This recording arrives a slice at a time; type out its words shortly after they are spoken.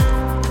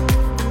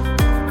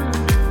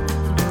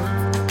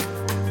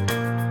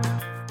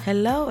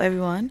Hello,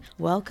 everyone.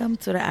 Welcome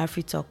to the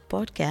AfriTalk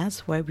podcast,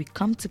 where we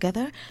come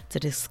together to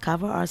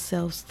discover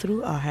ourselves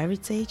through our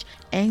heritage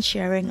and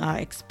sharing our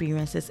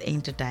experiences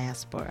in the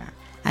diaspora.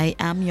 I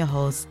am your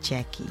host,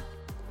 Jackie.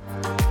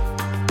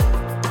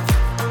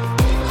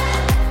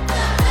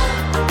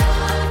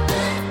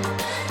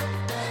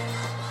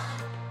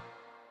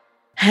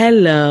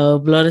 Hello,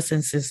 brothers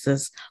and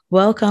sisters.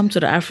 Welcome to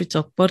the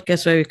AfriTalk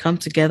podcast, where we come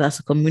together as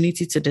a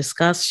community to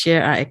discuss,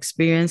 share our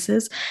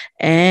experiences,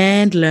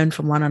 and learn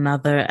from one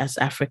another as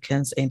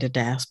Africans in the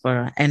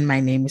diaspora. And my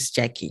name is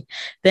Jackie.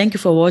 Thank you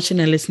for watching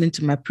and listening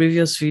to my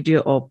previous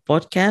video or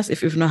podcast.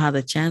 If you've not had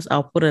a chance,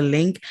 I'll put a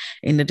link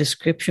in the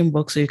description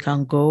box so you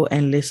can go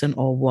and listen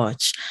or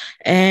watch.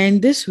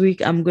 And this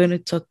week, I'm going to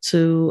talk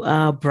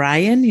to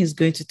Brian. He's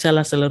going to tell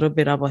us a little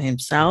bit about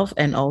himself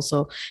and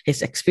also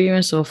his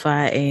experience so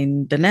far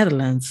in the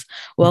Netherlands.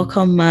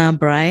 Welcome,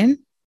 Brian.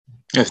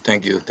 Yes,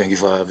 thank you. Thank you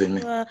for having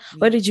me.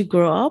 Where did you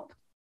grow up?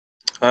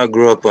 I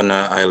grew up on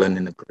an island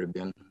in the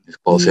Caribbean. It's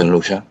called St.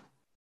 Lucia.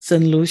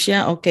 St.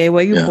 Lucia. Okay.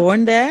 Were you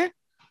born there?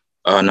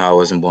 No, I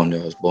wasn't born there.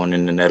 I was born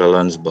in the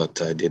Netherlands,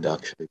 but I did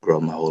actually grow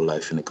up my whole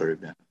life in the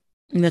Caribbean.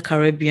 In the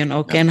Caribbean.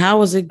 Okay. Yeah. And how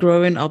was it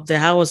growing up there?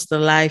 How was the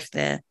life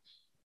there?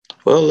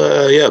 Well,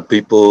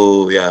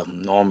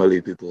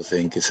 normally people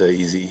think it's a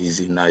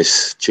easy,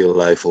 nice, chill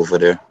life over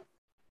there.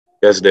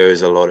 Yes, there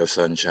is a lot of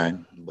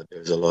sunshine, but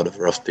there's a lot of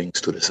rough things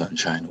to the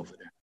sunshine over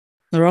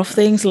there. Rough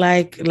things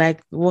like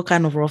what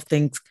kind of rough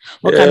things?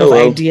 What kind of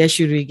idea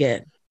should we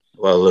get?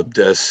 Well,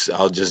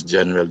 I'll just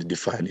generally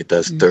define it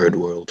as third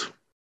world.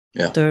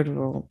 Yeah. Third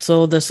world.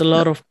 So there's a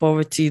lot of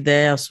poverty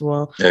there as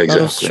well. Yeah, exactly.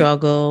 A lot of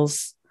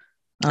struggles.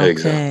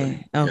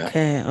 Okay.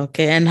 Exactly.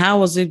 Okay. And how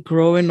was it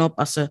growing up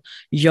as a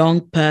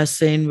young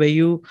person? Were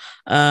you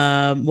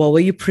were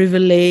you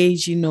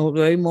privileged?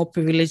 Were you more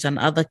privileged than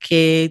other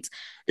kids?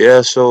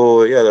 Yeah,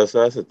 so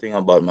that's the thing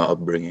about my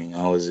upbringing.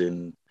 I was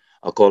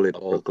I call it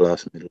upper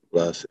class, middle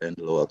class, and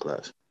lower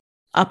class.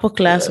 Upper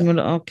class,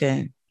 middle,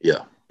 okay.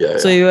 Yeah.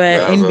 So you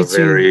were in between.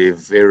 Very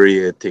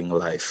variating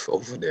life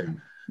over there.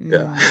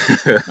 Yeah.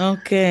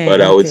 Okay.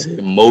 But I would say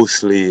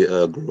mostly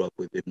grew up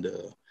within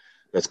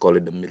let's call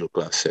it the middle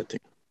class setting.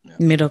 Yeah.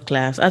 Middle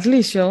class. At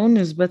least your own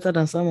is better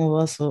than some of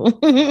us. So.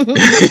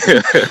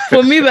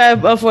 For me,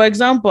 for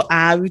example,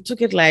 we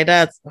took it like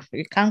that.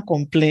 You can't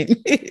complain.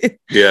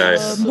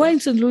 Where in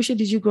St. Lucia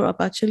did you grow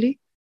up actually?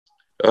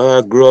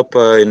 Grew up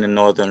in the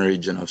northern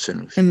region of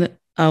St. Lucia.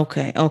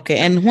 Okay.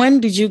 And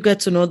when did you get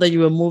to know that you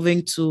were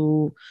moving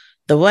to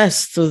the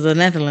west, to the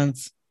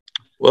Netherlands?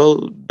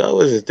 Well, that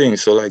was the thing.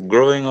 So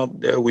growing up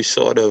there, we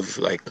sort of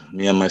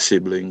me and my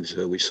siblings,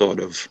 we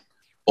sort of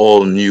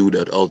all knew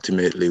that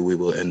ultimately we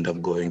will end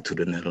up going to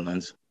the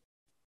Netherlands.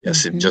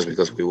 Yes, just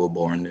because we were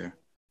born there.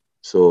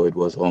 So it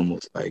was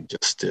almost like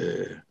just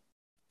a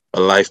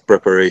life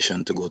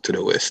preparation to go to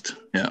the West.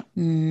 Yeah.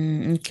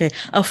 Okay.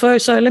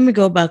 First, sorry, let me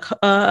go back.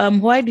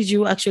 Why did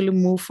you actually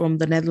move from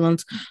the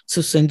Netherlands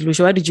to St.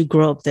 Lucia? Why did you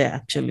grow up there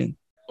actually?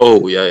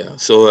 Oh, yeah.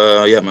 So,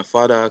 my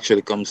father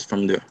actually comes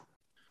from there.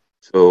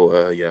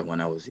 So,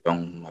 when I was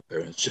young, my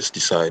parents just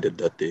decided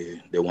that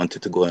they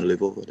wanted to go and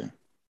live over there.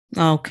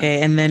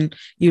 Okay, and then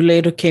you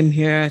later came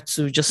here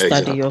to just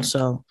study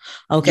yourself.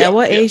 Okay, at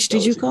what age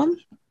did you come?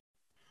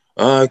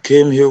 I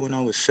came here when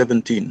I was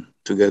 17,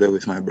 together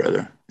with my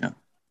brother. Yeah.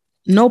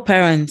 No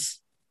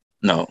parents?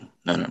 No.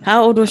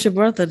 How old was your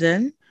brother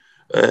then?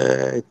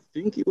 I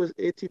think he was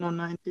 18 or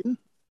 19.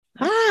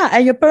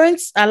 And your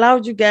parents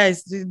allowed you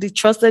guys, they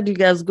trusted you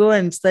guys go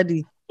and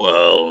study?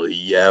 Well,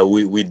 yeah,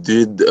 we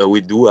did. We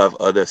do have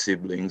other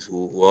siblings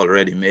who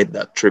already made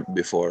that trip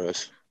before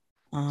us.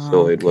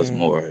 So it was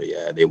more,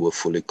 they were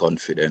fully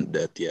confident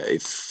that,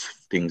 if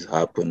things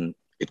happen,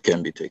 it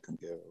can be taken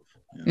care of.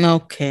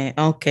 Yeah.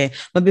 Okay.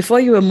 But before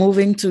you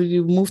moved to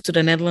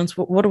the Netherlands,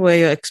 what were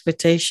your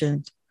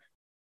expectations?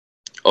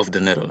 Of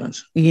the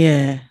Netherlands?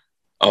 Yeah.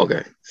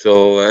 Okay.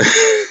 So,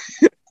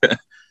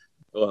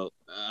 well,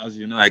 as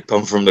you know, I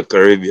come from the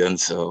Caribbean,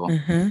 so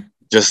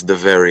just the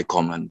very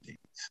common things.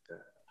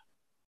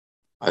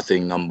 I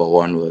think number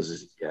one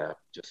was,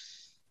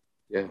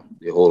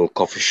 the whole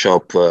coffee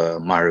shop,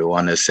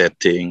 marijuana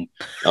setting.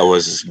 That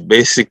was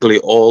basically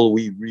all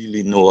we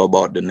really know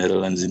about the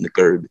Netherlands in the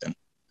Caribbean.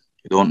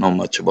 You don't know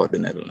much about the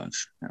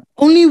Netherlands. Yeah.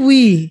 Only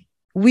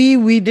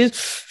we did.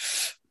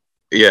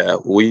 Yeah,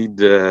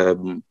 weed,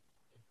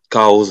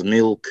 cows,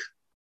 milk.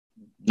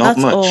 Not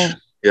much. All.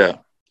 Yeah.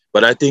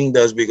 But I think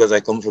that's because I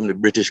come from the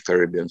British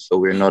Caribbean, so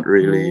we're not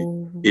really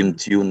in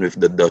tune with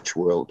the Dutch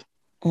world.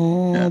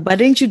 But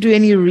didn't you do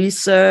any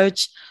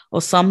research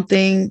or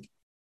something?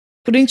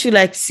 Couldn't you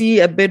see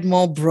a bit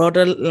more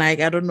broader,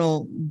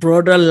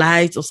 broader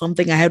light or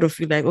something ahead of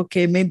you?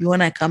 Okay, maybe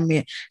when I come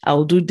here, I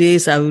will do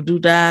this, I will do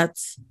that.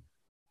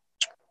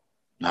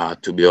 Nah,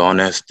 to be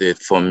honest,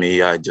 for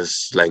me, I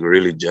just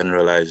really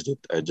generalized it.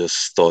 I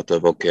just thought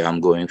of, okay,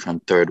 I'm going from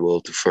third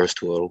world to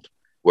first world,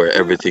 where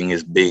everything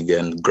is big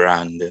and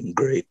grand and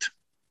great.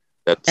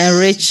 And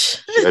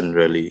rich.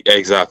 Generally,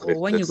 exactly.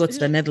 When you go to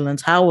the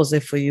Netherlands, how was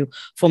it for you?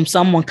 For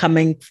someone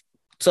coming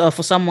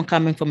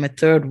from a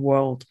third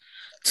world,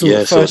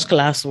 to first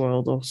class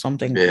world or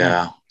something.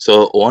 Yeah.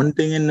 So one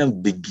thing in the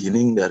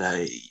beginning that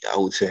I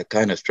would say I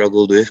kind of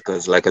struggled with,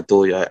 because like I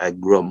told you, I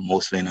grew up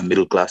mostly in a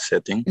middle class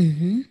setting.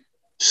 Mm-hmm.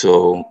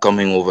 So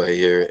coming over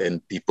here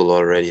and people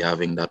already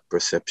having that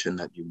perception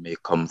that you may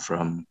come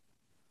from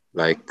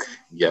like,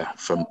 yeah,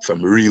 from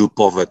real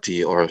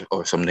poverty or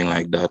something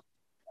like that,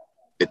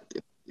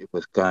 it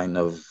was kind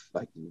of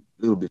like a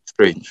little bit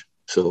strange.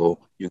 So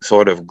you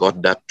sort of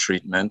got that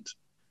treatment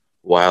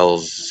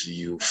whilst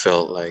you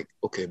felt like,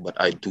 okay, but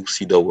I do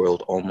see the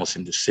world almost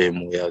in the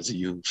same way as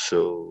you.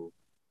 So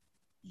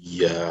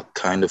yeah,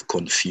 kind of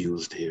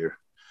confused here.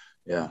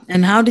 Yeah.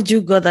 And how did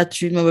you get that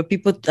treatment? Were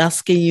people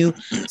asking you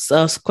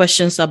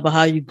questions about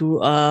how you grew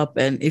up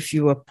and if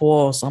you were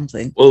poor or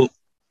something? Well,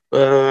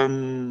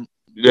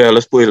 yeah,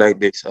 let's put it like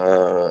this.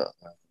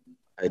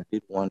 I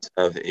did once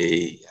have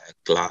a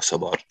class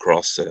about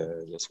what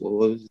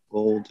was it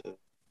called?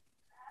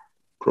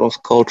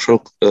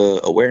 Cross-cultural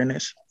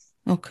awareness.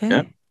 Okay.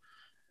 Yeah.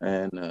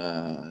 And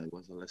it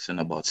was a lesson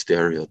about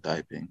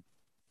stereotyping,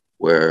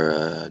 where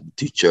the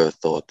teacher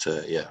thought,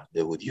 yeah,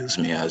 they would use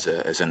me as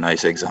a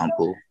nice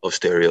example of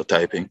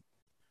stereotyping.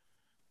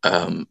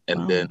 And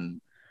then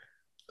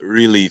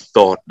really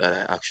thought that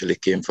I actually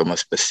came from a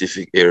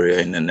specific area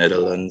in the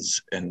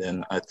Netherlands. And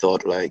then I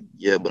thought like,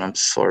 yeah, but I'm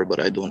sorry,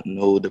 but I don't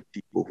know the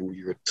people who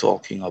you're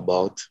talking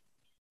about.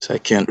 So I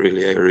can't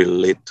really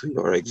relate to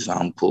your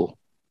example.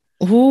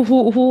 Who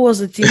was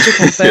the teacher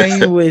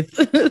comparing you with?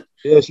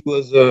 Yeah, she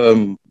was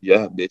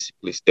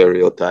basically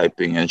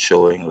stereotyping and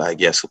showing like,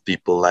 yeah, so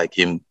people like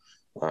him,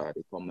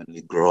 they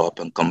commonly grow up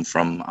and come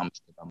from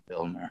Amsterdam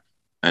Belmer.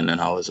 And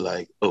then I was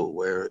like, oh,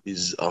 where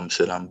is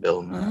Amsterdam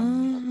Belmer?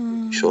 I'm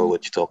not really sure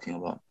what you're talking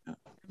about. Yeah.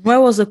 Where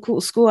was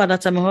the school at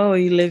that time? Where were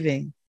you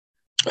living?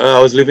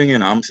 I was living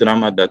in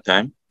Amsterdam at that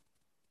time.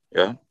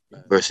 Yeah.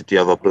 University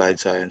of Applied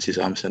Sciences,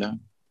 Amsterdam.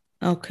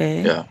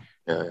 Okay. Yeah.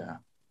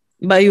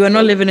 But you were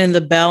not living in the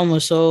Belmer,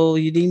 so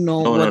you didn't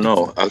know.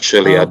 No.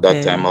 Actually, at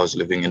that time, I was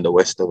living in the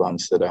west of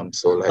Amsterdam.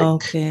 So,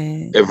 like,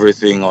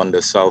 everything on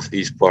the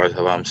southeast part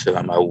of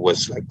Amsterdam, I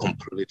was like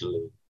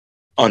completely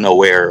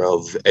unaware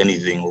of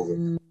anything over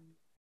there.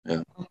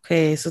 Yeah.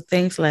 Okay, so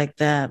things like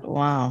that.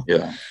 Wow.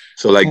 Yeah.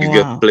 So like you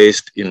get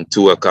placed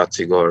into a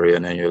category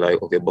and then you're like,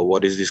 okay, but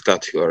what is this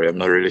category? I'm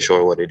not really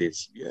sure what it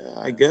is. Yeah,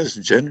 I guess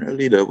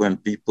generally that when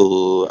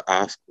people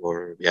ask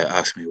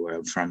me where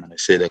I'm from and I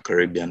say the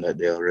Caribbean, that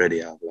they already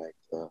have like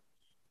a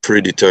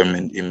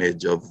predetermined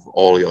image of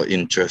all your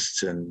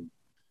interests and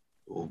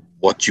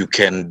what you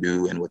can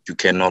do and what you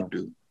cannot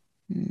do.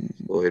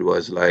 So it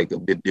was like a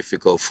bit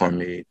difficult for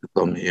me to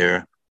come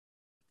here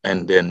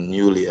and then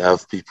newly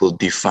have people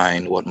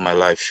define what my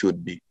life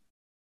should be.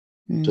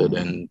 So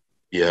then,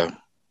 yeah,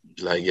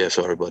 like, yeah,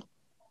 sorry, but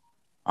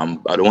I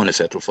don't want to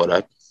settle for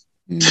that.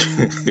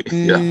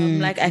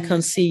 Like I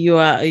can see you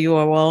are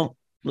well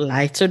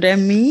lighter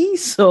than me,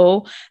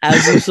 so I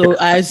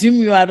assume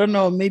you. I don't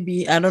know.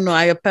 Maybe I don't know.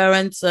 Are your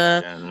parents?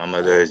 My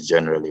mother is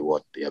generally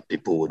what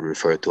people would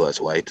refer to as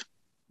white.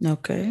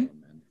 Okay.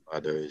 And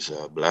father is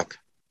black.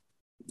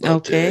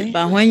 But,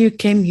 but when you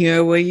came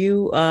here, were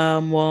you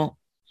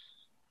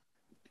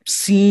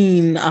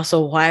seen as a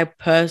white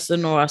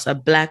person or as a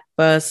black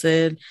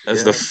person?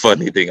 That's the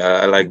funny thing.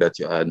 I like that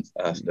you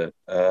asked that.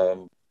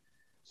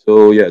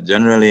 So yeah,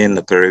 generally in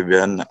the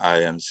Caribbean,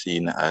 I am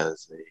seen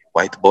as a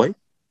white boy,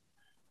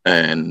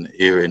 and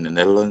here in the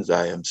Netherlands,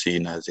 I am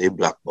seen as a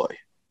black boy.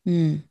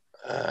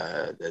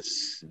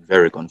 That's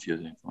very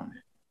confusing for me.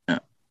 Yeah.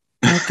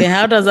 Okay,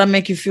 how does that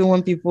make you feel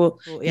when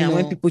people,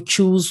 when people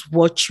choose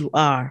what you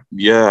are?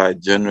 Yeah, I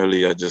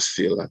just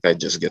feel like I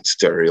just get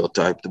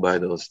stereotyped by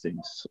those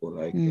things. So,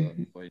 like,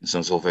 for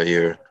instance, over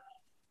here,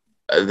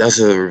 that's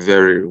a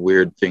very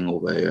weird thing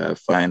over here. I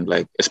find,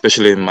 like,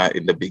 especially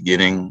in the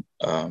beginning,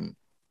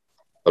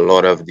 a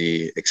lot of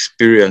the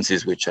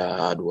experiences which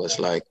I had was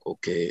like,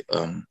 okay,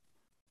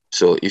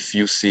 so if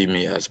you see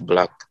me as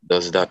black,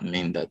 does that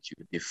mean that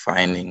you're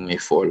defining me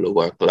for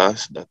lower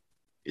class? That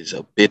is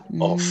a bit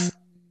off.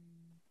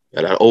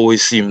 Yeah, that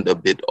always seemed a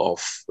bit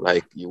off.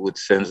 Like you would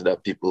sense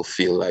that people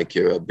feel like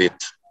you're a bit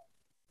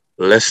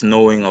less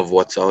knowing of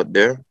what's out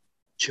there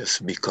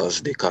just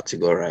because they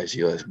categorize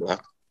you as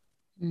black.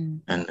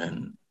 And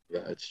then,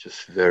 yeah, it's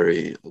just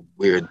very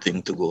weird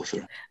thing to go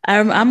through.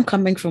 I'm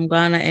coming from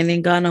Ghana, and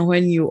in Ghana,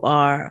 when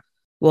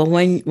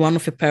when one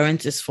of your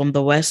parents is from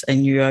the West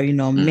and you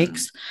are,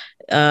 mixed,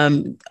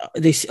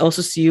 they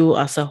also see you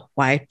as a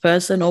white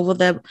person over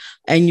there,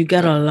 and you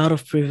get a lot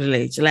of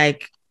privilege.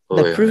 Like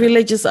the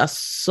privileges are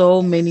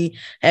so many.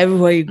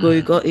 Everywhere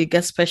you go, you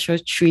get special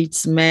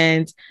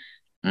treatment.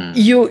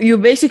 You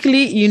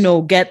basically,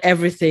 get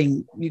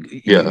everything.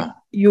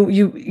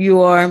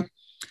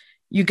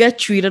 You get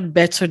treated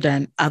better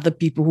than other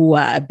people who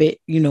are a bit,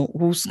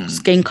 whose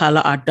skin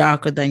color are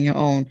darker than your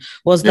own.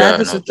 Was that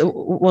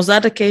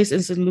the case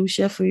in St.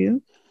 Lucia for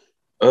you?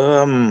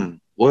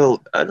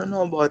 Well, I don't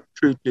know about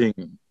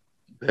treating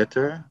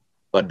better,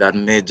 but that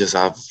may just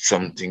have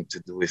something to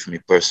do with me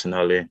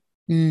personally.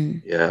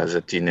 Yeah, as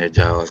a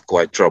teenager, I was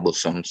quite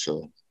troublesome,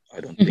 so I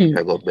don't think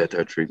I got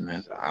better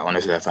treatment.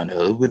 I find it a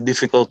little bit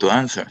difficult to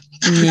answer.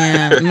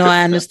 Yeah, no,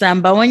 I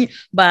understand. But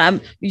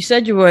you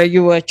said you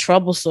were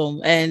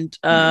troublesome, and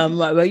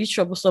were you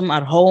troublesome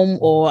at home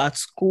or at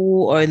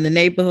school or in the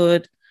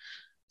neighborhood?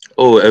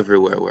 Oh,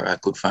 everywhere where I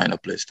could find a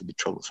place to be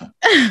troublesome.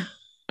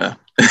 Yeah.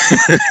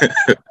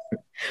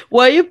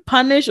 Were you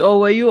punished, or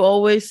were you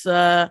always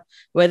were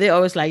they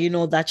always like,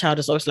 that child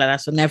is always like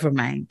that, so never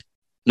mind?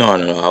 No.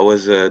 I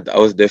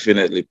was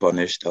definitely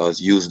punished. I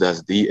was used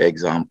as the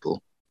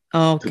example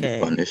to be Okay.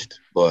 punished.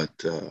 But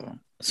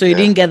so you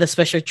didn't get the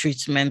special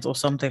treatment or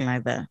something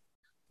like that?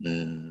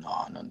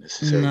 No, not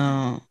necessarily.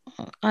 No.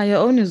 Your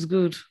own is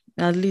good.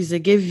 At least they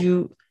gave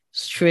you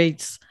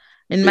straight.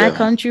 In my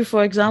country,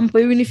 for example,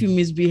 even if you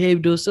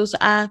misbehave, they'll still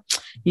say,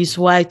 he's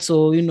white,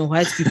 so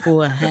white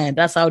people are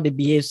that's how they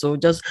behave. So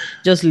just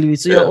leave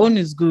it. So your own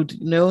is good.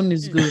 Your own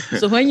is good.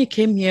 So when you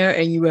came here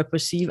and you were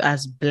perceived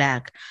as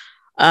Black,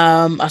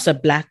 as a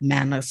Black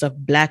man, as a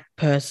Black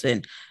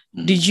person,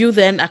 did you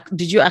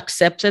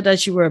accept it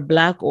that you were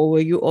Black, or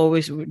did you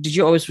always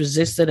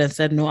resist it and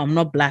said, no, I'm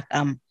not Black,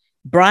 I'm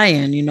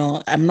Brian,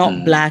 I'm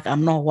not Black,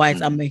 I'm not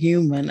white, I'm a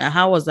human?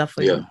 How was that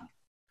for you?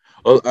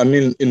 Well, I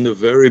mean, in the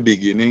very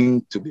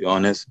beginning, to be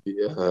honest,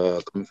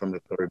 coming from the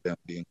Caribbean,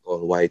 being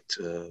called white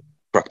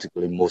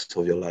practically most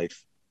of your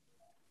life,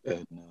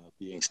 and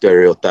being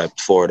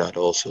stereotyped for that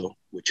also,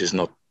 which is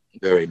not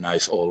very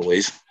nice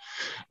always.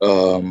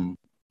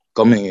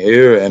 Coming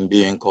here and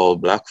being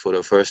called Black for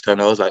the first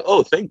time, I was like,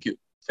 oh, thank you.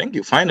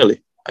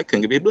 Finally, I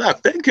can be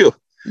Black. Thank you.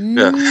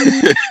 Yeah.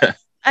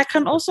 I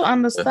can also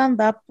understand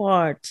that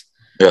part.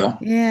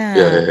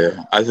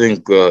 Yeah. I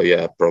think,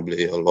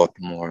 probably a lot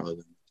more like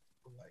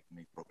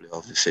me probably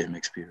have the same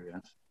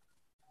experience.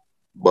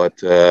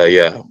 But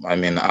I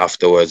mean,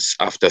 afterwards,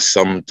 after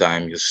some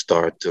time, you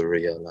start to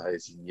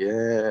realize,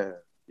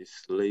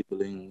 this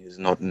labeling is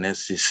not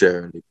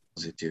necessarily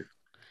positive.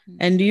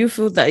 And do you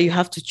feel that you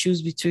have to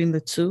choose between the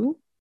two?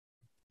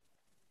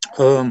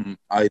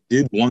 I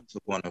did once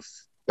upon a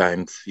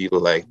time feel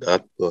like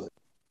that, but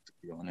to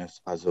be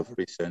honest, as of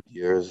recent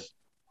years,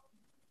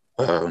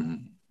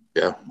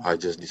 I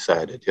just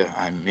decided,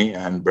 I'm me,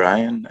 I'm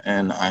Brian,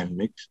 and I'm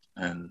mixed.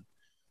 And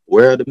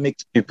where are the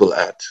mixed people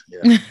at?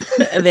 Yeah.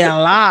 There are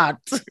a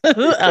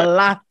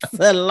lot,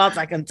 a lot,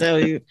 I can tell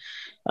you.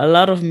 A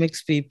lot of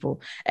mixed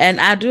people. And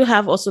I do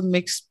have also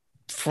mixed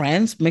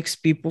friends,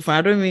 mixed people.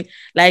 I don't mean,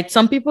 like,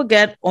 some people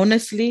get,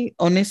 honestly,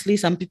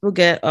 some people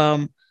get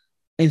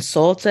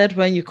insulted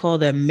when you call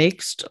them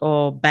mixed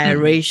or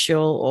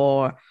biracial,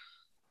 or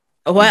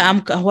where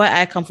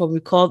I come from,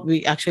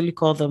 we actually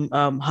call them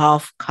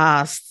half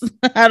caste.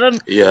 I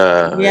don't.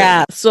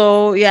 Yeah.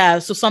 So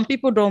some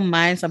people don't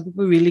mind. Some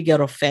people really get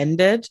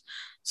offended.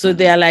 So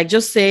they are like,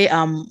 just say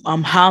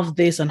I'm half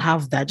this and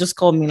half that. Just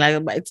call me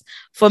like. But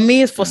for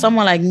me, for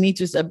someone like me,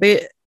 it's a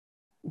bit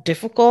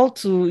difficult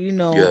to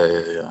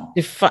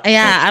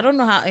I don't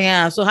know how.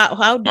 Yeah. So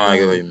how do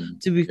you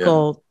want to be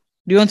called?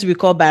 Do you want to be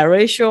called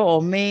biracial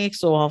or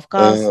mixed or half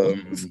caste?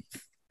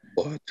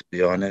 But to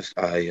be honest,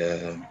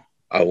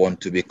 I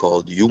want to be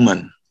called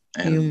human,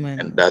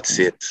 and that's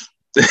it.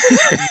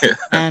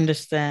 I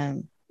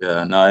understand.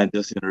 Yeah, no,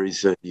 just in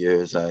recent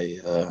years,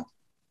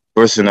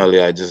 personally,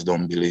 I just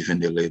don't believe in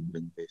the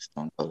labeling based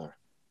on color.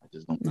 I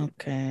just don't.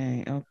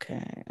 Okay.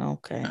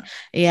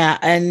 Yeah,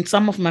 and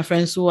some of my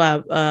friends who are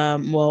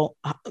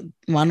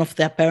one of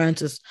their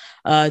parents is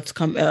it's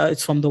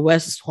from the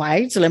West, it's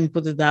white. So let me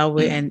put it that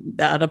way, and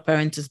the other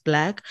parent is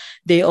Black.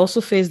 They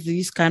also face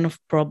these kind of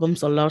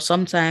problems a lot.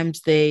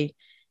 Sometimes they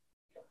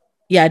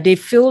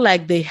feel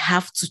like they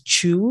have to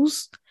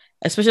choose,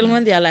 especially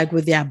when they are like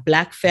with their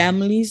Black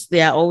families.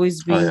 They are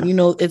always being,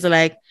 it's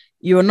like,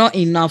 you're not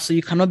enough, so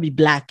you cannot be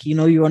Black.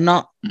 You are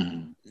not,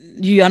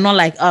 you are not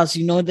like us.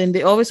 Then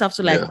they always have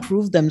to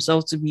prove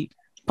themselves to be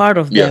part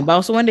of them. But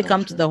also when they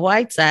come to the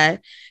white side,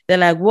 they're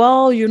like,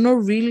 well, you're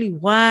not really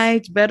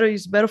white.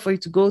 It's better for you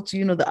to go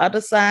to, the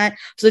other side.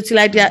 So it's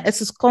like, it's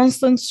this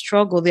constant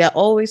struggle. They are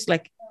always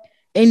like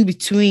in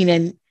between,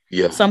 and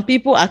some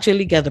people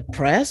actually get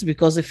depressed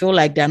because they feel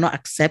like they're not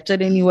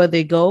accepted anywhere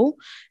they go.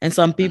 And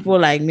some people,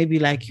 like maybe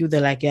like you, they're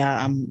like,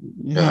 I'm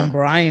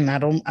Brian. I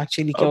don't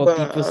actually care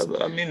what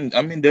people. I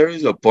mean, there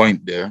is a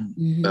point there.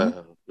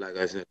 Like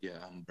I said,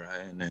 I'm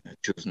Brian, and I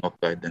choose not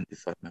to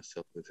identify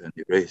myself with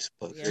any race.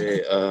 But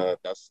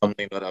that's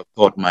something that I've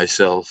taught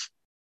myself.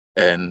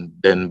 And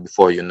then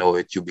before you know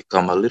it, you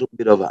become a little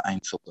bit of an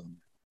Einzelganger.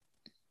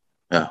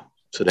 Yeah.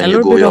 So then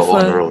you go your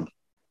own road.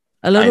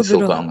 A little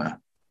bit of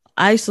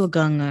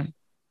Einzelganger.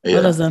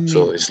 What does that mean?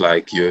 So it's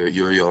like you're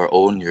your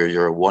own,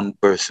 you're one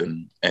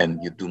person,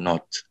 and you do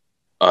not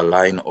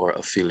align or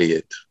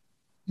affiliate.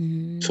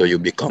 So you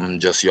become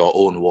just your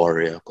own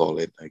warrior, call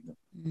it like that.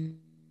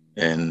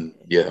 And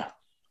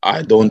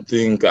I don't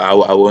think I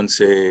won't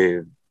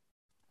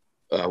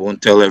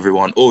tell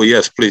everyone, oh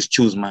yes, please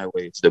choose my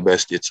way, it's the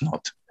best. It's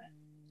not.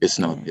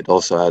 It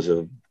also has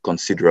a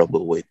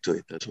considerable weight to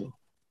it as well.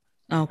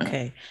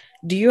 Okay.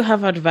 Do you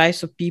have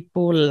advice for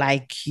people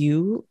like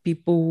you,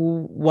 people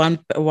who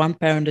one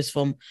parent is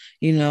from,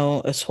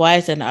 is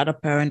white and the other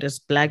parent is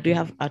black? Do you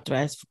have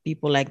advice for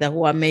people like that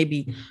who are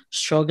maybe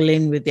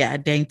struggling with their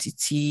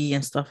identity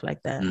and stuff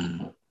like that?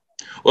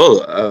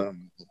 Well,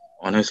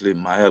 honestly,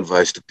 my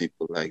advice to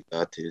people like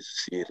that is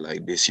see it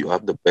like this: you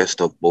have the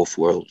best of both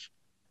worlds.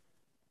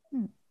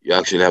 You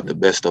actually have the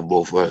best of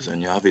both worlds,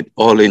 and you have it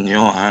all in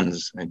your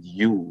hands, and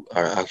you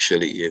are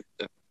actually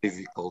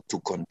difficult to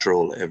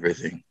control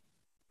everything.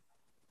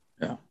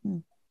 Yeah.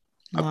 Wow.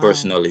 I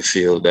personally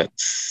feel that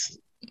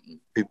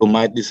people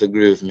might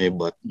disagree with me,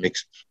 but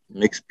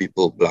mixed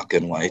people, black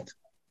and white,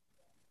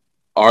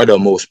 are the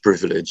most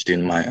privileged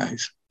in my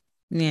eyes.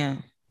 Yeah.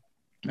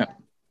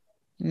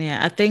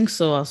 Yeah, I think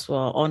so as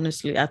well.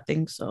 Honestly, I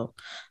think so.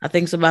 But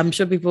I'm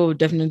sure people will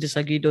definitely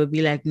disagree. They'll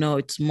be like, no,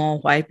 it's more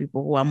white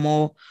people who are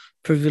more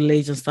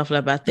privileged and stuff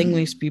like that. I think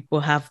most people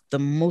have the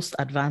most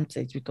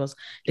advantage because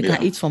they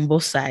can eat from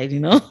both sides,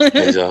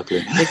 Exactly.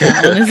 They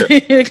can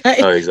honestly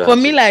exactly. For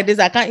me like this,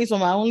 I can't eat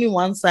from only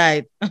one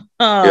side.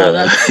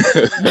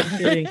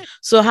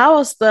 So how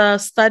was the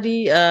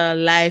study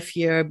life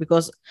here?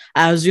 Because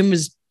I assume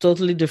it's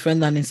totally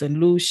different than in St.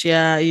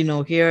 Lucia.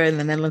 Here in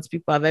the Netherlands,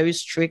 people are very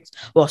strict.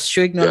 Well,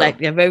 strict, like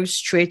they're very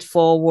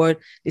straightforward.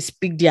 They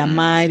speak their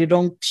mind. They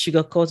don't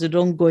sugarcoat. They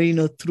don't go,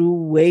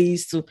 through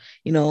ways to,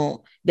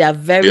 they are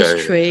very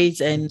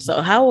straight. And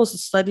so how was the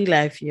study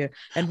life here?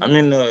 And I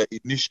mean,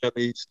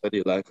 initially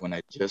study life, when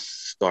I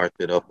just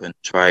started up and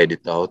tried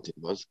it out, it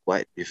was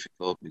quite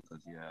difficult because,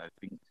 I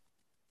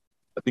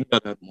think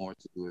that had more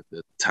to do with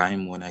the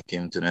time when I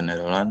came to the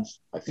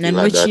Netherlands. And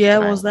which year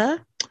was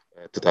that?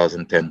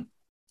 2010.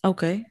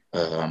 Okay.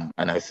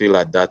 And I feel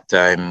at that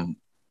time,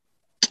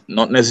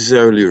 not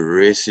necessarily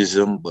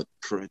racism, but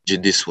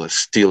prejudice was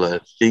still a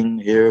thing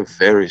here,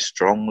 very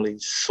strongly,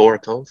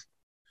 sort of.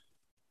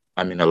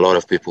 I mean, a lot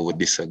of people would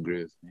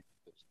disagree with me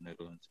because the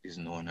Netherlands is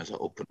known as an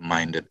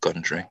open-minded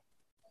country.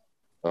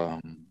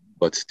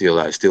 But still,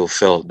 I still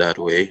felt that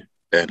way.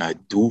 And I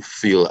do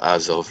feel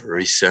as of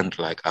recent,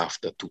 like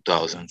after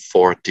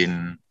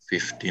 2014,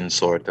 15,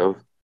 sort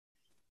of,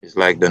 it's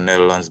like the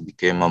Netherlands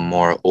became a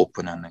more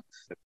open and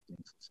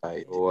accepting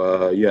society.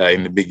 So,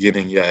 in the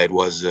beginning, it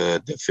was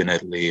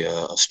definitely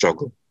a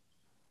struggle,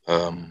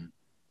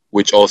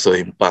 which also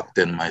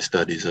impacted my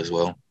studies as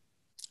well.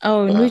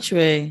 Oh, in which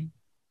way?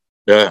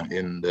 Yeah,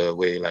 in the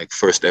way, like,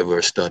 first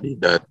ever study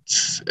that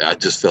I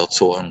just felt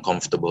so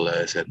uncomfortable that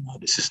I said, no,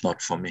 this is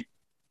not for me.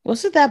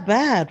 Was it that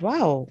bad?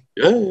 Wow.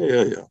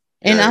 Yeah.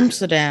 In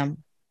Amsterdam?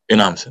 In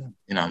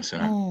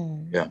Amsterdam.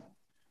 Oh. Yeah.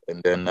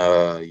 And then,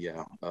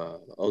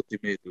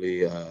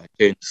 ultimately, I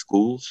changed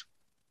schools.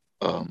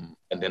 And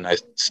then I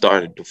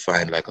started to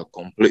find like a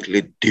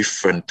completely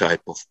different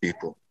type of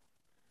people.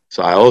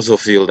 So I also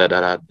feel that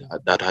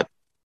had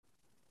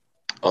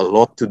a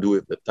lot to do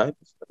with the type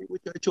of study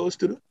which I chose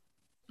to do.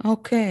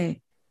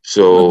 Okay.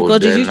 So because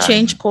did you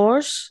change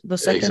course the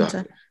second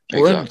time?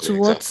 Exactly. To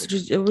what?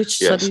 Which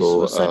studies? So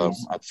what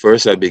studies? at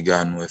first I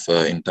began with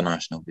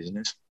international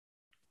business.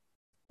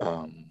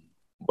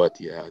 But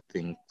I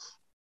think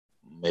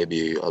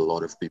maybe a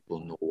lot of people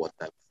know what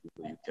type of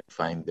people you can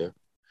find there.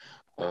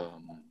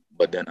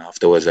 But then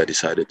afterwards, I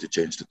decided to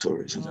change to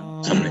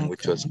tourism, something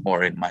which was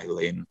more in my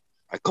lane.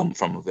 I come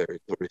from a very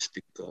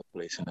touristic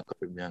place in the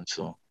Caribbean,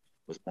 so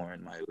it was more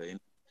in my lane.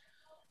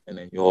 And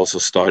then you also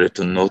started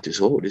to notice,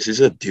 this is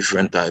a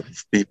different type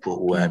of people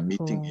who I'm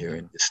meeting here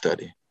in this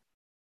study.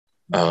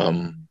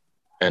 And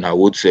I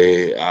would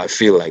say I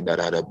feel like that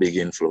had a big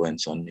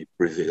influence on me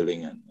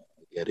prevailing and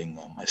getting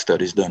my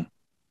studies done.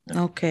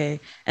 Yeah. Okay.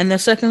 And the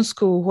second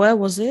school, where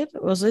was it?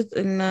 Was it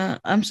in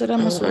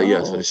Amsterdam as well?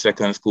 Yeah, so the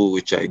second school,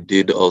 which I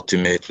did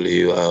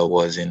ultimately,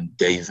 was in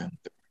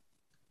Deventer.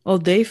 Oh,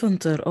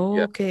 Deventer.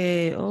 Oh,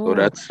 okay. Oh. So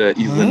that's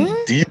even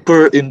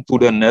deeper into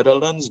the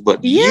Netherlands,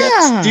 but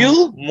yet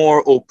still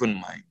more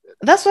open-minded.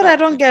 That's what I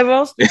don't get.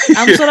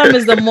 Amsterdam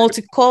is the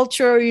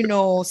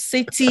multicultural,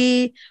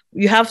 city.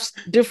 You have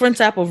different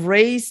type of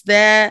race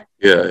there.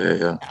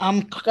 Yeah.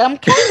 I'm kind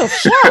of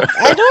shocked.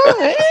 I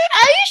don't. Are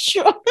you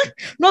sure?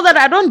 Not that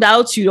I don't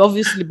doubt you,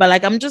 obviously, but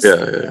like I'm just.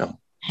 Yeah.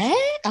 Hey,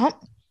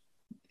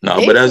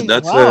 no, but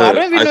that's. Wow, I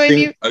don't even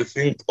know I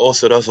think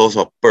also that's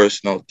also a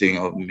personal thing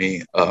of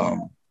me.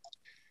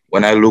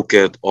 When I look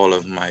at all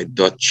of my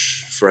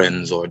Dutch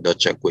friends or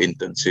Dutch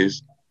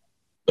acquaintances,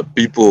 the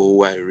people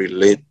who I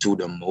relate to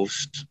the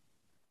most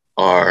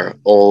are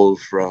all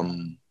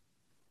from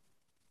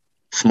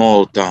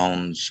small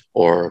towns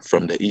or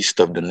from the east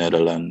of the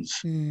Netherlands.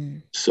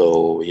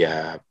 So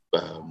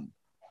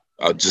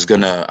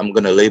I'm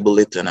gonna label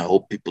it, and I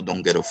hope people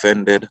don't get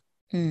offended.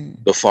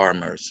 The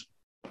farmers.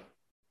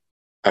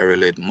 I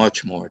relate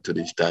much more to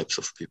these types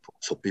of people.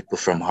 So people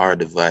from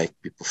Harderwijk,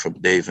 people from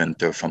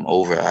Deventer, from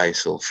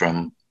Overijssel,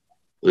 from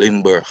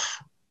Limburg.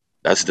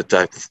 That's the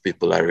type of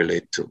people I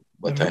relate to.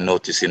 But I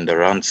notice in the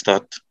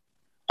Randstad,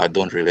 I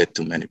don't relate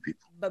to many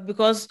people. But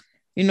because,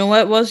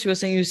 what was you were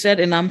saying? You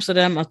said in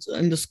Amsterdam,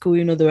 in the school,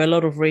 there were a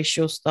lot of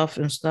racial stuff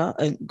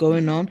and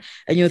going on.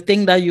 And you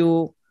think that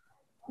you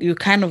you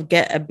kind of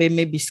get a bit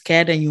maybe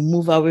scared and you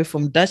move away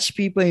from Dutch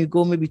people and you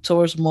go maybe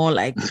towards more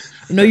like,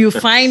 you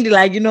find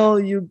like, you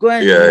go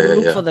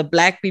and look for the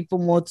Black people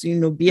more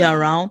to, be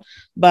around.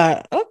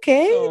 But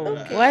okay,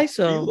 why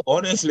so?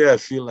 Honestly, I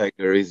feel like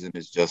the reason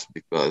is just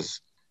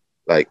because,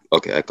 like,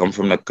 okay, I come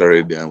from the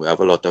Caribbean. We have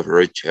a lot of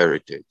rich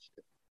heritage.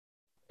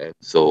 And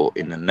so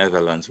in the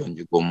Netherlands, when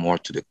you go more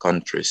to the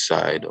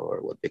countryside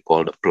or what they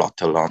call the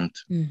platteland,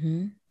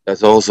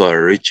 there's also a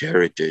rich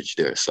heritage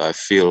there. So I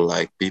feel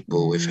like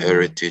people with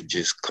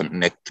heritages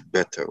connect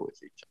better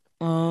with each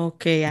other.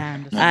 Okay,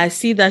 I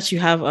see that you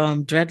have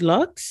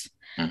dreadlocks.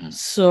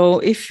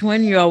 So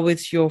when you are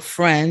with your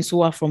friends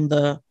who are from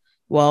the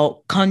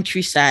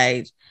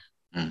countryside,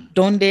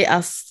 don't they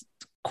ask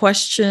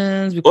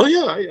questions? Oh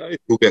yeah, I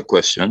do get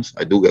questions.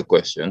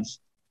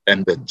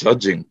 And the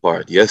judging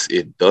part, yes,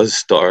 it does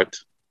start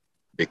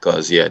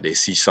because they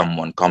see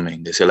someone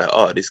coming. They say like,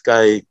 oh, this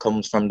guy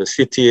comes from the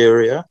city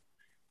area.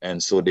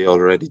 And so they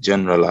already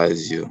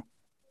generalize you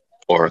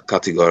or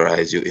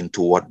categorize you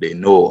into what they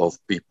know of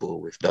people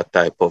with that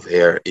type of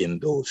hair in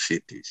those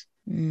cities.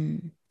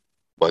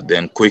 But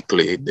then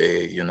quickly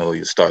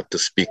you start to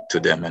speak to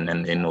them and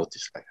then they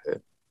notice like, hey,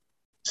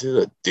 this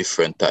is a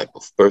different type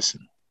of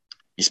person.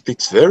 He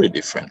speaks very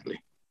differently.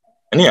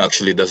 And he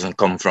actually doesn't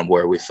come from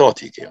where we thought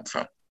he came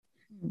from.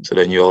 So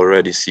then you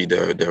already see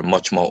they're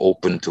much more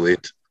open to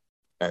it.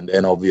 And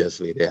then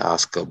obviously they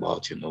ask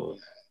about,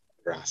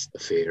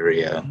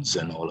 Rastafarians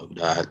and all of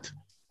that.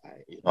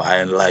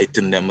 I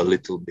enlighten them a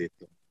little bit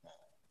on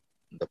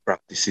the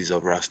practices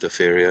of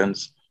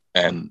Rastafarians.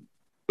 And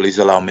please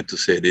allow me to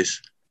say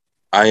this.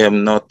 I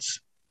am not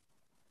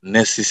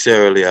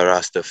necessarily a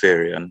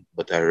Rastafarian,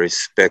 but I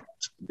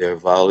respect their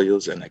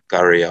values and I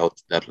carry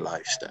out that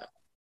lifestyle.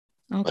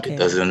 Okay. But it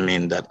doesn't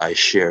mean that I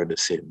share the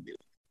same belief.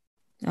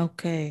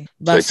 Okay.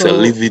 So it's a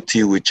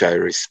liberty which I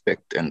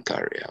respect and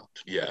carry out.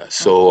 Yeah.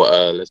 So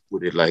let's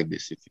put it like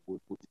this. If you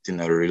would put it in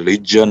a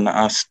religion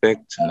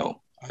aspect,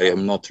 no, I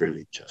am not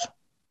religious.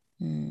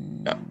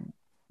 Yeah.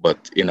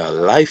 But in a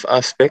life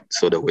aspect,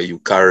 so the way you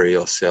carry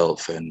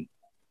yourself and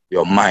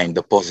your mind,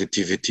 the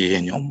positivity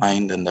in your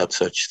mind and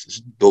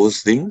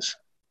those things,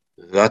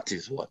 that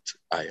is what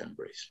I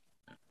embrace.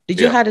 Did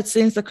you had it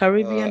since the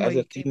Caribbean? As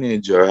a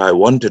teenager, I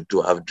wanted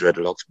to have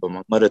dreadlocks, but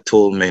my mother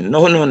told me,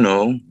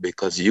 no,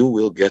 because you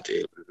will get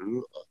into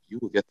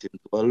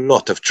a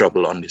lot of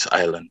trouble on this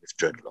island with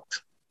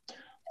dreadlocks.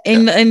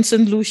 In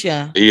St.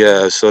 Lucia?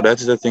 Yeah, so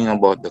that's the thing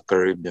about the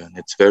Caribbean.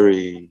 It's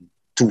very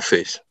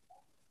two-faced,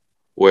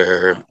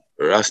 where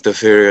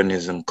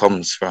Rastafarianism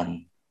comes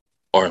from,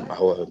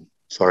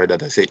 sorry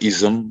that I say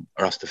ism.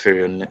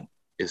 Rastafarian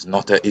is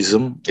not a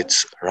ism,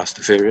 it's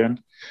Rastafarian.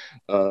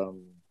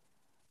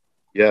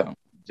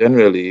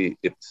 Generally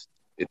it's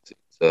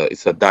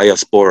a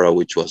diaspora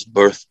which was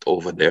birthed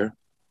over there,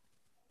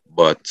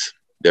 but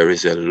there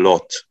is a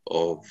lot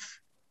of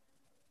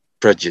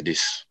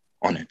prejudice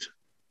on it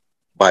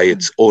by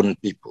its own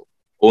people,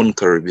 own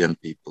Caribbean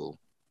people.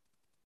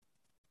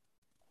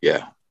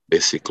 Yeah,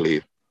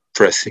 basically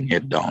pressing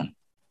it down.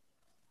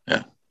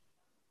 Yeah.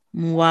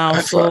 Wow.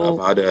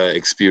 I've had an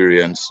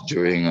experience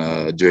during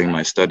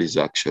my studies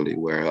actually,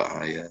 where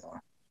I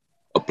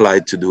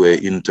applied to do an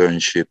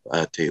internship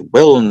at a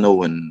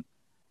well-known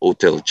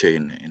hotel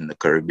chain in the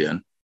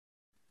Caribbean,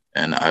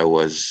 and I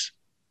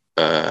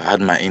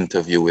had my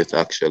interview with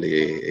actually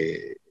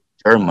a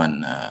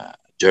German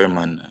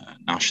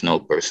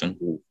national person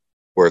who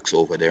works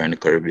over there in the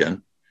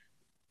Caribbean,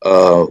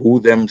 who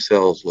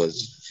themselves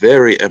was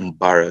very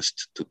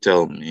embarrassed to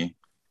tell me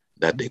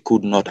that they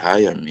could not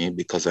hire me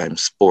because I'm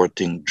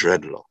sporting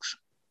dreadlocks.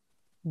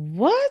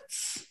 What?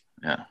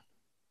 Yeah.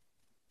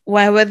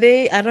 Why were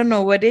they? I don't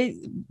know. Did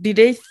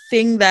they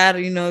think that,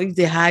 if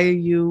they hire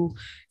you,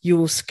 you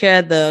will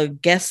scare the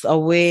guests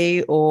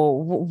away,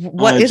 or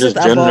what is it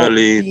about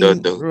being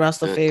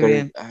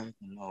Rastafarian?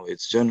 No,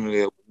 it's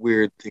generally a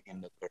weird thing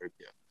in the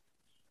Caribbean.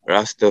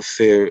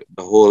 Rastafari,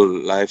 the whole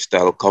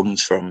lifestyle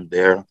comes from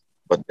there,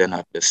 but then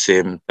at the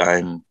same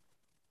time,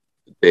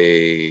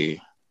 they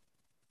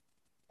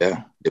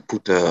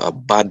put a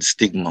bad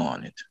stigma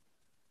on it.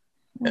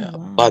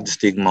 Bad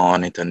stigma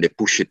on it, and they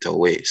push it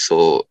away.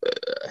 So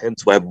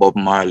hence why Bob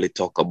Marley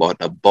talk about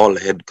a bald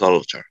head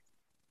culture.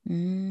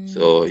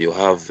 So you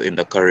have in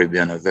the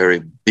Caribbean a very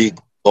big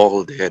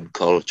bald head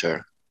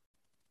culture,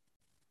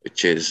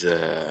 which is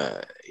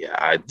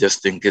I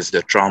just think it's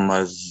the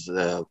traumas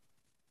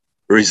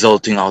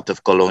resulting out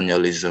of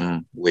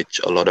colonialism,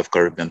 which a lot of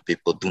Caribbean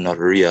people do not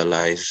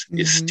realize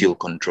is still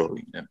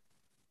controlling them.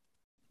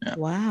 Yeah.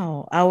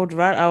 Wow. I would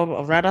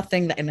rather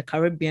think that in the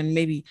Caribbean,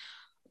 maybe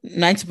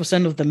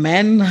 90% of the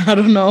men, I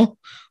don't know,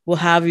 will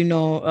have,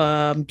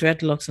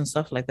 dreadlocks and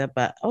stuff like that.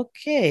 But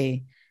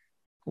okay.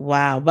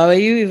 Wow. But were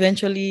you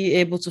eventually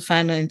able to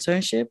find an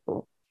internship?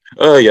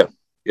 Yeah.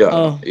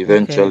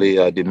 Eventually,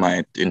 okay. I did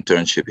my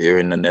internship here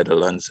in the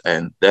Netherlands,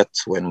 and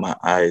that's when my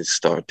eyes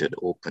started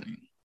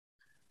opening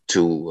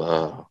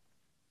to,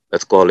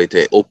 let's call it,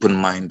 an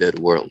open-minded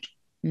world.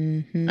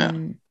 Yeah.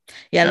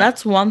 Yeah,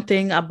 that's one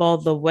thing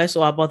about the West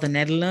or about the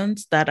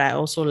Netherlands that I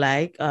also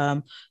like.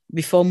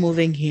 Before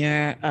moving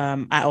here,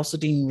 I also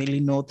didn't really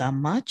know that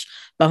much.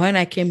 But when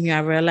I came here,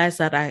 I realized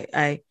that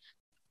I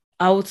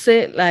would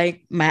say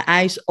like my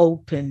eyes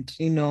opened,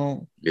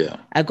 Yeah.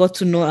 I got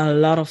to know a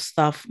lot of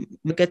stuff,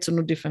 get to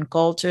know different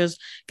cultures,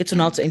 get to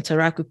know how to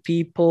interact with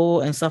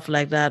people and stuff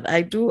like that.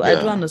 I do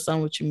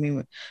understand what you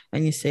mean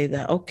when you say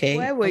that. Okay.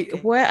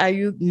 Where are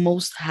you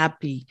most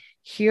happy?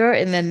 Here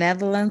in the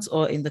Netherlands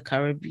or in the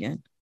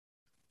Caribbean?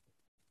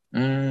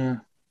 Yeah,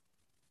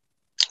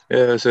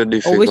 it's a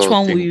difficult Or which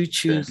one will thing you to say.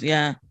 choose?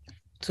 Yeah,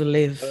 to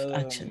live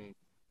actually.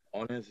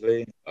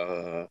 Honestly,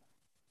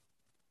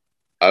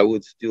 I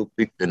would still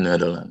pick the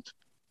Netherlands.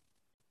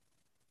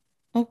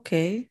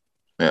 Okay.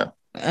 Yeah.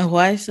 And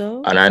why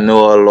so? And I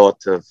know a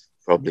lot of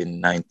probably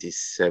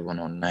 97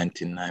 or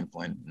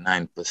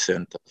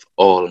 99.9% of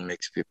all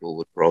mixed people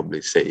would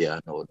probably say, yeah, I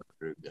know the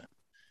Caribbean.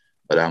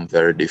 But I'm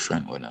very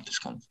different when that is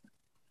concerned.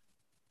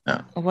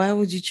 Yeah. Why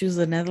would you choose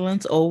the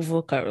Netherlands over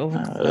Let's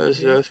Caribbean?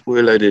 just put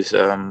it like this.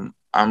 I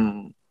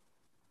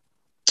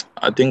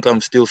think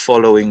I'm still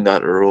following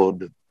that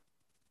road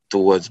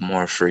towards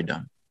more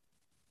freedom.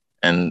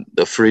 And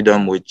the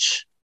freedom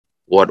which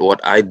what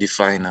I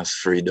define as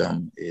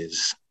freedom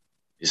is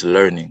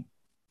learning,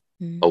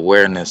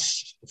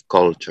 awareness of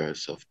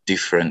cultures, of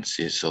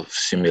differences, of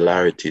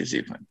similarities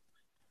even.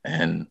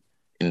 And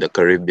in the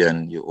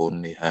Caribbean, you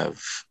only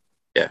have,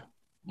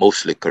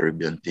 mostly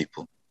Caribbean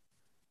people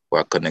who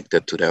are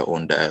connected to their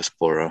own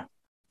diaspora.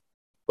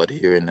 But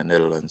here in the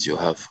Netherlands, you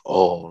have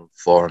all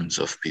forms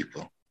of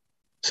people.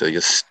 So you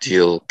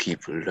still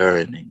keep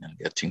learning and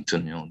getting to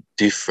know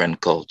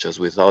different cultures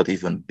without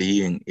even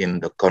being in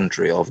the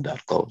country of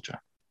that culture.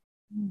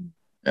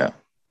 Yeah.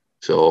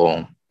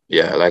 So,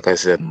 yeah, like I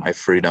said, my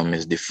freedom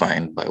is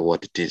defined by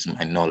what it is,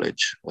 my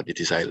knowledge, what it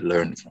is I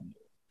learn from.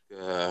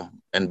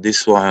 And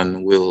this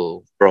one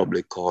will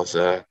probably cause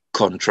a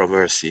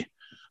controversy.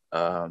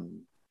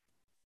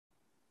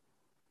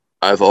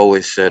 I've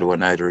always said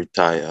when I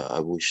retire, I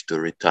wish to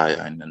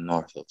retire in the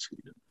north of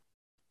Sweden.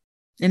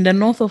 In the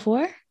north of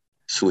where?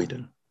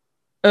 Sweden.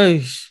 Oh,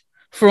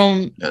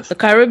 from the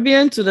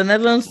Caribbean to the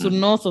Netherlands to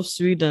north of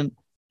Sweden.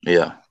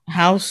 Yeah.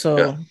 How so?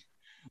 Yeah.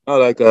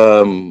 Like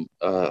I've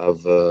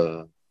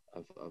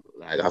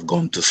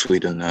gone to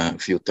Sweden a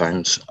few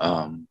times.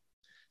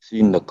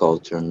 Seen the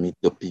culture, meet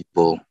the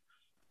people.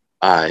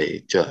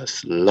 I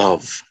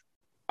love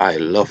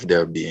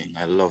their being.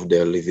 I love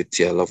their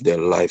levity. I love their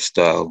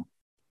lifestyle.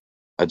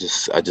 I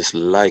just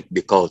like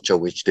the culture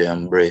which they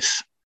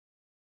embrace.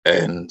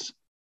 And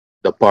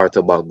the part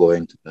about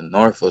going to the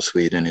north of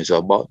Sweden is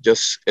about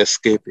just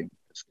escaping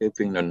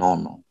the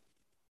normal,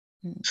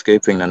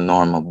 escaping the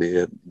normal,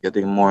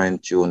 getting more in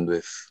tune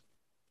with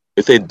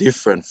a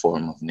different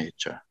form of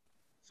nature.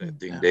 I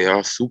think they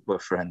are super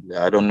friendly.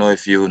 I don't know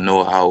if you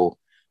know how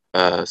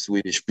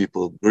Swedish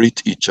people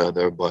greet each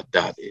other, but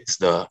that is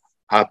the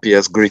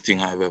happiest greeting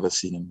I've ever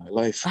seen in my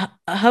life.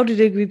 How do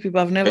they greet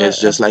people? I've never.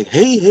 It's just like,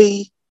 hey,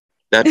 hey.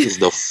 That is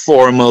the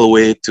formal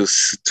way to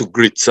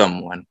greet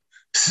someone.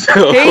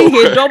 So,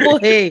 hey, double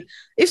hey.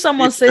 If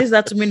someone says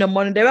that to me in the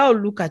morning, they will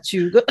look at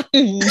you.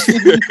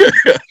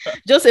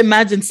 Just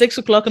imagine 6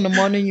 o'clock in the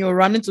morning, you're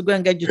running to go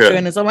and get your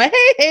train, and someone,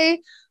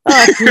 hey.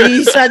 Oh,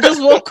 please, I just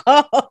woke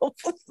up.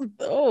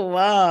 Oh,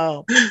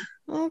 wow.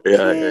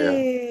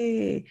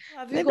 Okay. Yeah.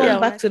 Have you gone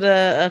back to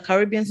the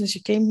Caribbean since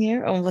you came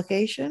here on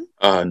vacation?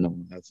 No,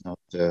 that's not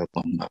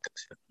gone back.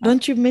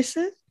 Don't you miss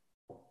it?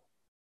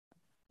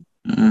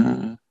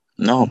 No.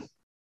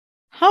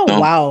 Oh, no.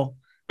 Wow.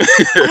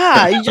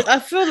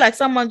 I feel like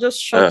someone just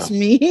shot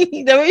me.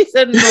 The way you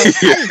said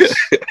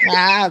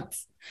no.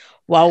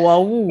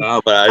 Wow.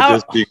 No, but I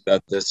just think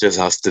that this just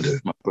has to do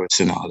with my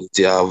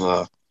personality. I have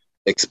a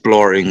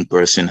exploring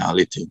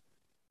personality.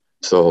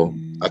 So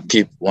I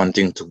keep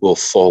wanting to go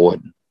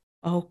forward.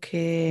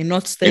 Okay,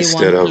 not stay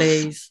instead one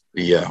place.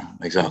 Yeah,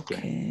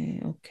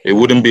 exactly. Okay. It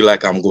wouldn't be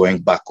like I'm going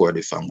backward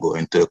if I'm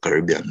going to the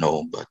Caribbean,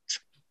 no, but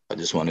I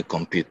just want to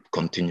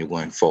continue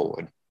going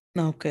forward.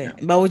 Okay. Yeah.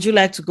 But would you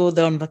like to go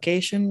there on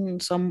vacation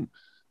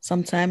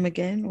sometime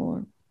again,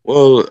 or?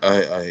 Well,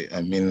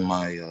 I mean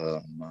my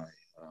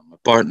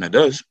partner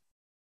does.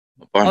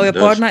 Your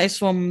partner is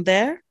from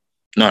there?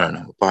 No.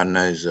 My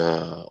partner is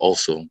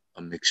also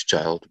a mixed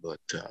child, but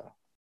a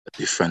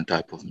different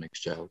type of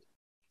mixed child.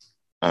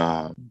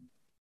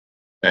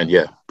 And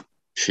yeah,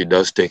 she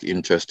does take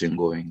interest in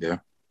going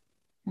there.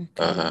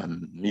 Okay.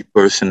 Me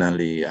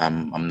personally,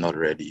 I'm not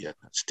ready yet.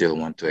 I still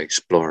want to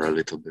explore a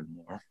little bit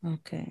more.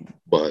 Okay.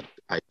 But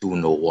I do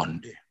know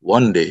one day.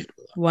 One day.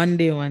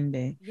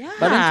 Yeah.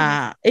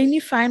 But any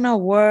final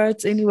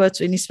words, any words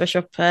to any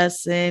special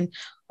person?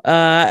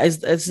 Is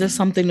there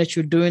something that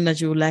you're doing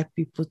that you would like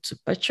people to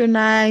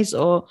patronize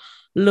or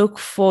look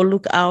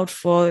out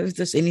for? If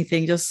there's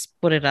anything, just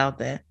put it out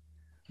there.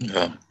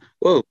 Yeah.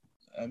 Well,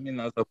 I mean,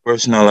 as a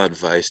personal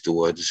advice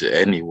towards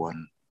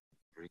anyone,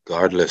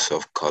 regardless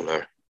of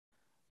color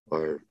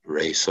or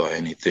race or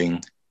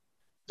anything,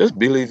 just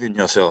believe in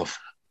yourself.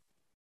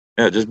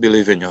 just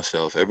believe in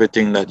yourself.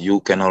 Everything that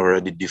you can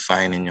already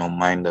define in your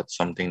mind, that's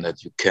something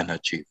that you can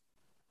achieve.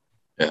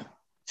 Yeah.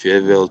 If you're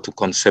able to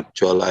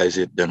conceptualize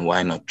it, then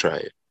why not try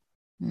it?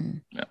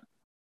 Yeah.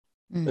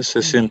 It's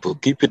so simple.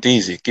 Keep it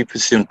easy. Keep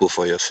it simple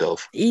for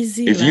yourself.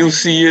 Easy. If you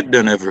see it,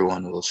 then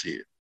everyone will see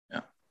it.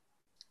 Yeah.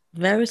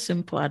 Very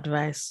simple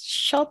advice.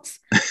 Short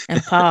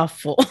and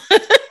powerful.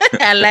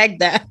 I like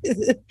that.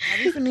 Have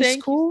you finished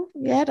school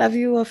yet? Have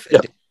you?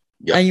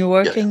 Yeah. Are you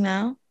working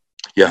now?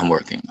 Yeah, I'm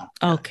working now.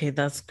 Okay,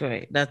 that's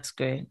great. That's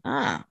great.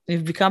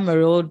 You've become a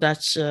real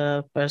Dutch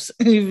person.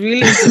 You've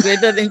really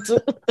integrated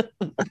into.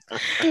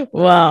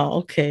 Wow.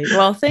 Okay.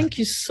 Well, thank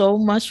you so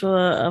much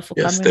for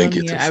coming on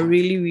here. I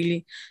really,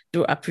 really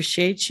do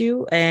appreciate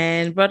you.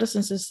 And brothers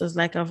and sisters,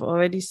 like I've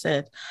already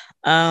said,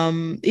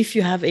 if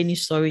you have any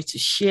story to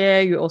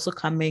share, you're also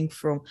coming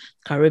from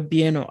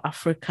Caribbean or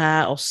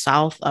Africa or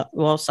South.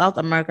 South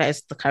America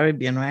is the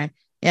Caribbean, right?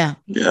 Yeah.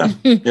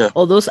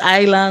 All those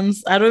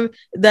islands.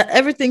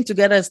 Everything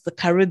together is the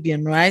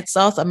Caribbean, right?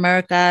 South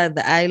America,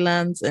 the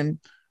islands, and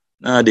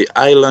the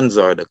islands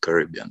are the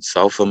Caribbean.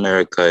 South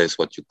America is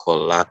what you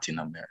call Latin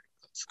America.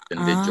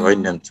 And they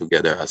join them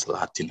together as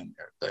Latin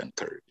America and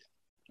Caribbean.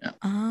 Yeah.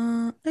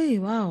 Hey,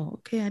 wow.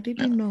 Okay, I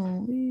didn't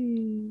know.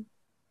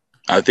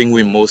 I think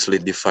we mostly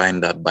define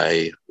that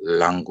by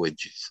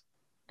languages.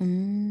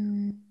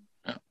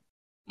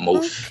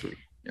 Mostly.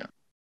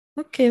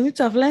 Okay, me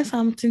too. I've learned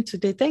something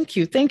today. Thank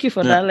you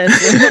for that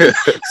lesson.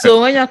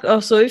 So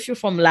if you're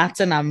from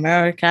Latin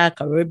America,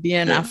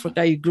 Caribbean,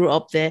 Africa, you grew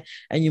up there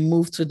and you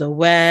moved to the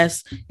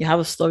West, you have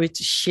a story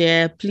to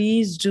share,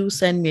 please do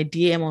send me a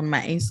DM on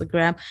my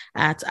Instagram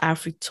at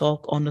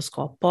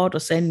afritalk_pod, or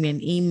send me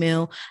an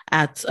email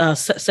at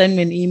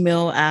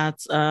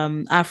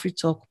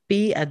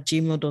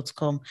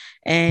afritalkp@gmail.com.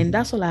 And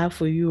that's all I have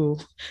for you.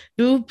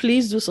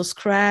 Please do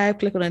subscribe,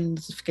 click on the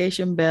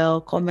notification bell,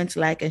 comment,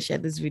 like, and share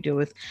this video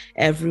with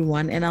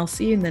everyone. And I'll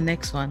see you in the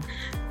next one.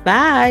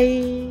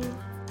 Bye.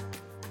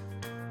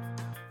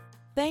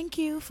 Thank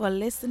you for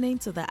listening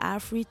to the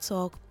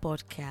AfriTalk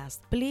podcast.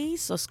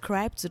 Please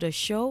subscribe to the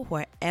show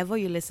wherever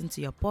you listen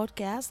to your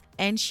podcast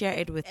and share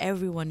it with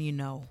everyone you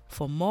know.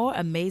 For more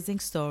amazing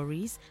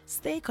stories,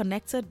 stay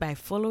connected by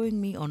following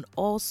me on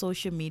all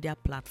social media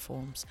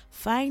platforms.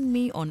 Find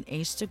me on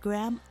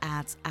Instagram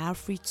at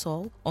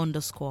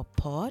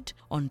afritalk_pod,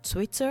 on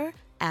Twitter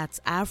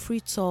at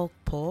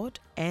afritalkpod,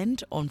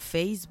 and on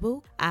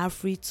Facebook,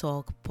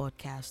 AfriTalk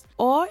Podcast.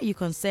 Or you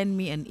can send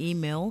me an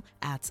email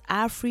at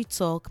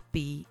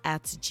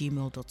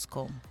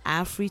afritalkp@gmail.com.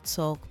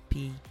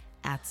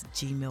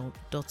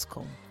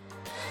 afritalkp@gmail.com.